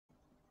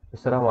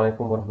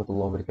Assalamualaikum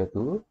warahmatullahi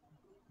wabarakatuh.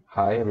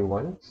 Hi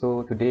everyone.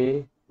 So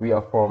today we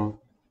are from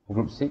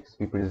Group 6.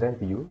 We present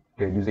to you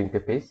the user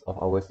interface of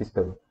our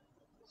system.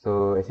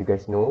 So as you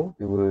guys know,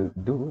 we will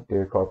do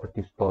the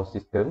cooperative store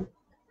system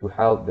to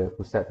help the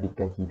Pusat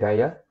Pendidikan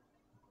Hidayah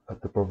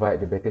to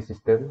provide the better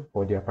system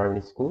for their primary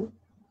school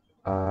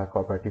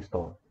cooperative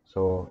store.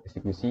 So as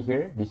you can see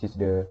here, this is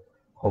the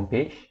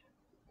homepage.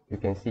 You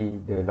can see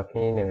the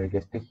login and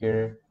register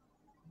here,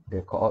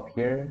 the co-op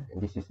here, and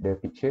this is the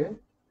picture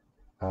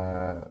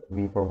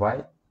we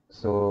provide.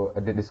 So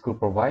the school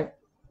provide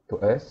to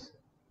us.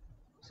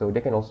 So they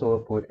can also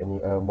put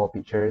any more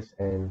pictures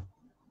and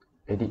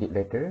edit it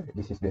later.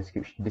 This is the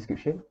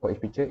description for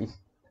each picture is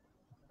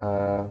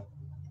uh,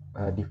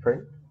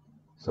 different.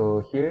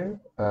 So here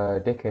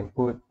they can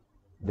put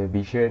the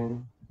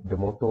vision, the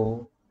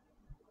motto,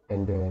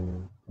 and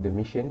then the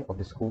mission of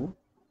the school.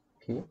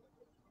 Okay,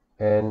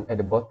 and at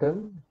the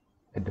bottom,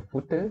 at the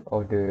footer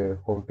of the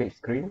homepage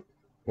screen,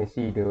 you can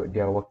see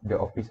the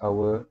office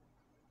hour,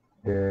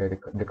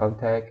 the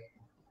contact,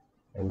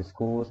 and the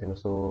schools, and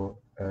also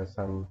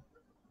some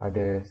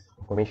other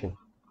information.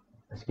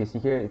 As you can see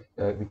here,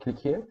 if we click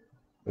here,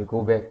 we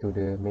go back to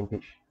the main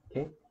page.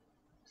 Okay,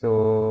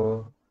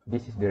 so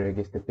this is the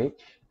register page.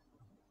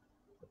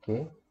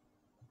 Okay,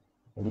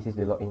 and this is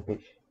the login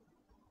page.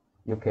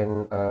 You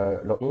can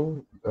log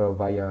in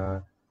via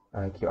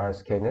QR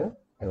scanner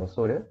and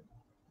also the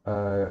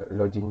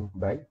login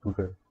by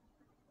Google.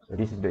 So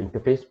this is the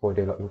interface for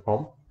the login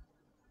form.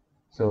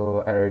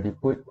 So I already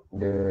put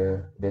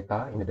the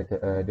data in the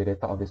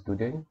data of the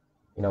student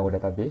in our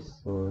database,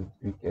 so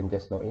we can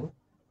just log in.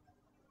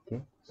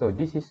 Okay, so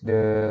this is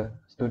the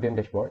student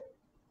dashboard.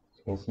 As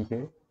you can see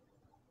here,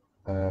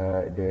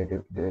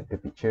 the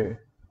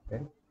picture.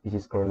 Okay? This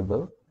is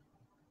scrollable.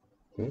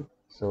 Okay,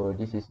 so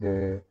this is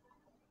the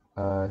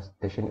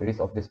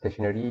list of the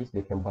stationeries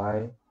they can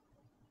buy,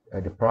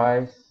 the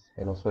price,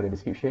 and also the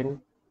description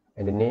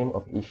and the name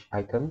of each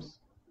items,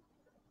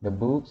 the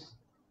books,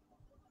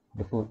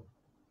 the food,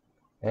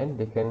 and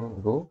they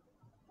can go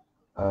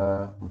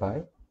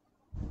buy.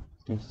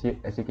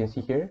 As you can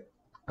see here,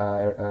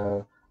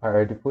 I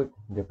already put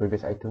the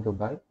previous item to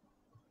buy.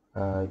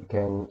 You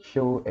can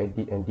show,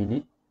 edit, and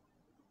delete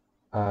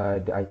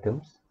the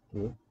items.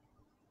 Okay,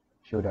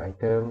 show the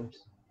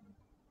items.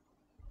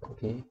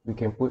 Okay, we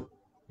can put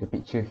the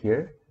picture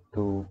here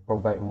to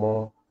provide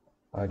more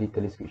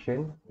detailed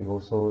description. We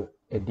also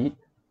edit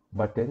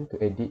button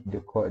to edit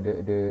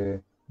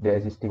the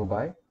existing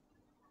buy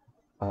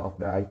of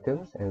the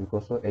items, and we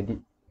also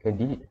can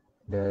delete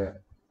the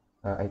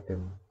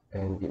item,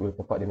 and it will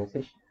pop up the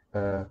message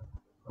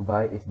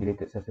buy is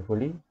deleted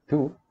successfully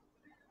to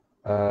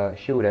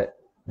show that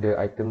the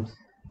items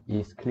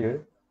is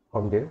clear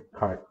from the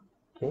cart.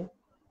 Okay,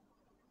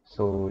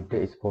 so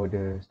that is for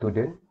the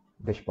student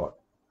dashboard.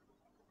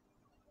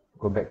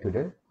 Go back to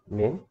the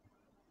main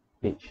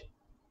page.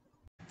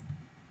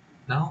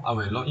 Now I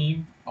will log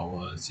in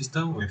our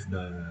system with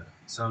the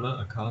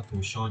seller account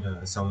to show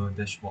the seller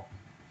dashboard.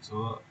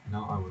 So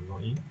now I will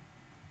log in.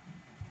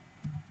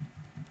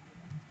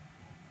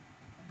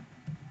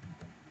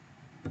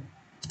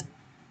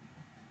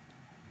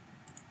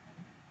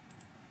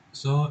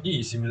 So it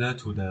is similar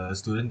to the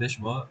student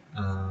dashboard.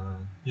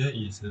 Here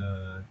is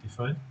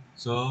different.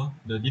 So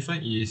the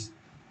difference is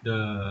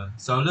the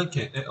seller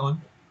can add on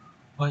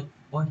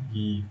what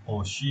he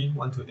or she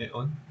want to add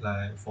on,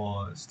 like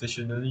for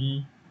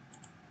stationery,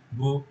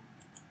 book,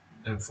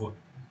 and food.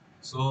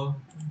 So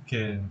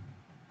can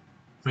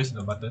press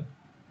the button.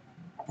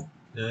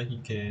 Then he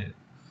can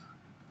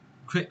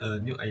create a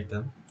new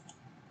item.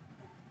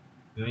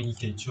 Then he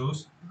can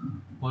choose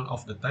one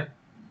of the type.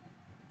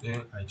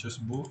 Then I choose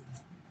book.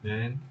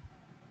 Then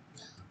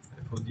I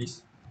put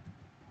this.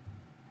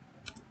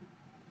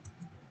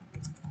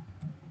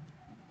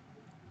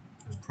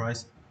 The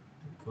price.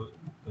 I put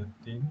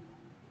 13.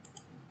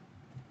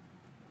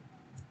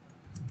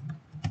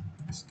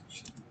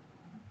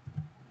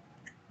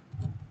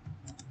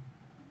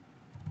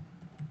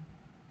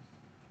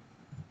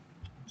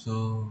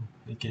 So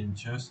you can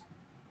choose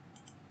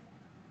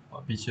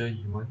what picture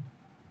you want.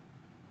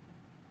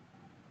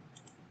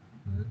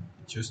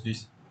 Choose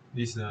this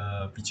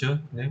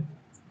picture name.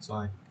 So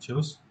I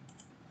choose.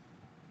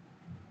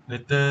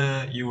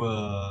 Later you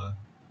will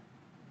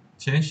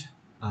change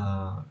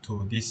to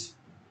this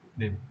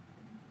name,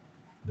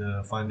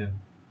 the file name,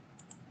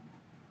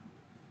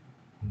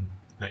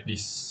 like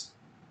this.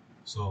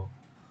 So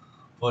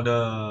for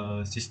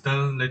the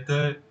system,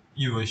 later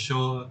you will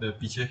show the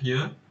picture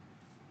here.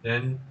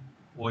 Then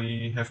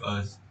we have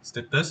a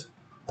status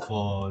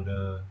for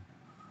the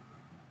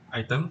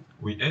item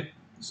we add.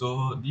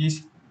 So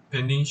this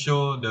pending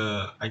show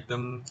the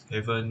item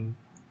haven't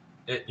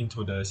add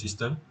into the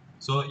system.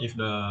 So if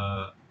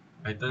the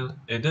item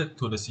added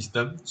to the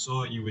system,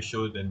 so it will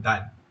show the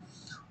done.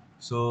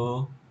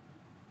 So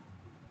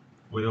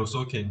we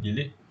also can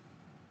delete.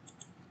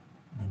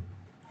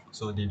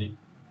 So delete.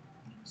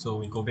 So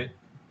we go back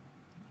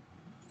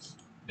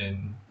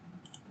and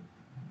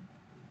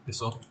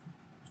that's all.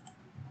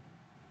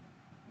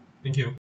 Thank you.